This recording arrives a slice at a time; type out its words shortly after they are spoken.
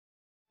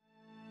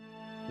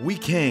We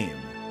came,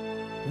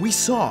 we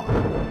saw,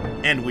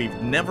 and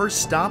we've never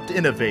stopped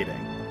innovating.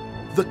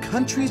 The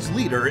country's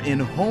leader in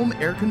home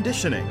air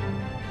conditioning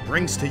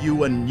brings to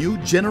you a new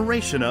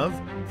generation of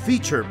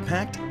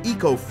feature-packed,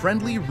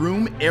 eco-friendly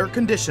room air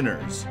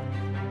conditioners.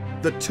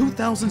 The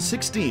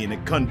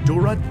 2016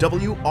 Condura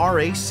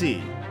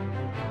WRAC,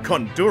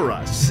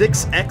 Condura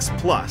 6X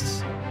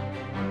Plus,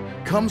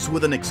 comes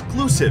with an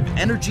exclusive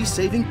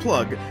energy-saving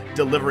plug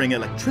delivering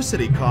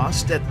electricity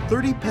cost at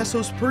 30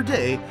 pesos per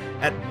day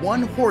at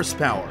 1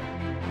 horsepower.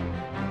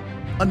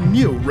 A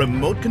new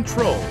remote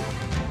control.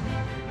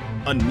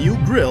 A new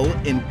grill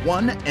in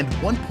 1 and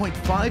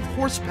 1.5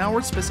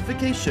 horsepower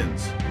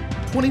specifications.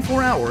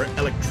 24-hour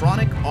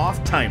electronic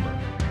off timer.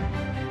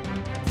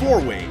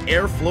 4-way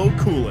airflow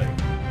cooling.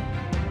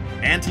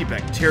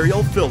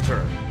 Antibacterial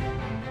filter.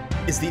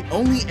 Is the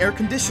only air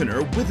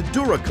conditioner with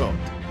Duracoat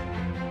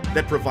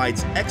that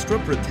provides extra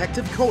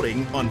protective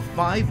coating on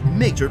 5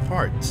 major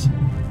parts.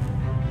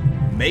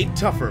 Made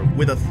tougher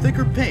with a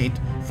thicker paint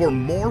for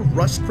more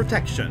rust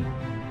protection.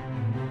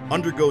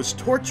 Undergoes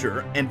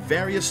torture and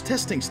various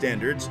testing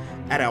standards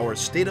at our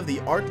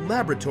state-of-the-art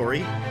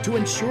laboratory to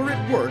ensure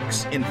it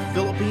works in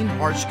Philippine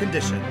harsh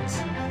conditions.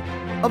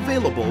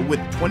 Available with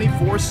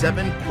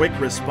 24/7 quick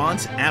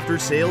response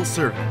after-sales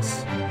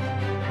service.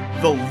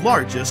 The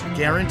largest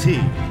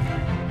guarantee.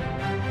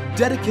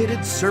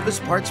 Dedicated service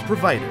parts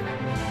provider.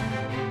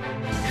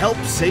 Help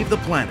save the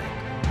planet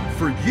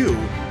for you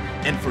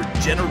and for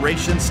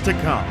generations to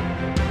come.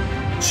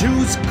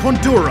 Choose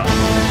Condura.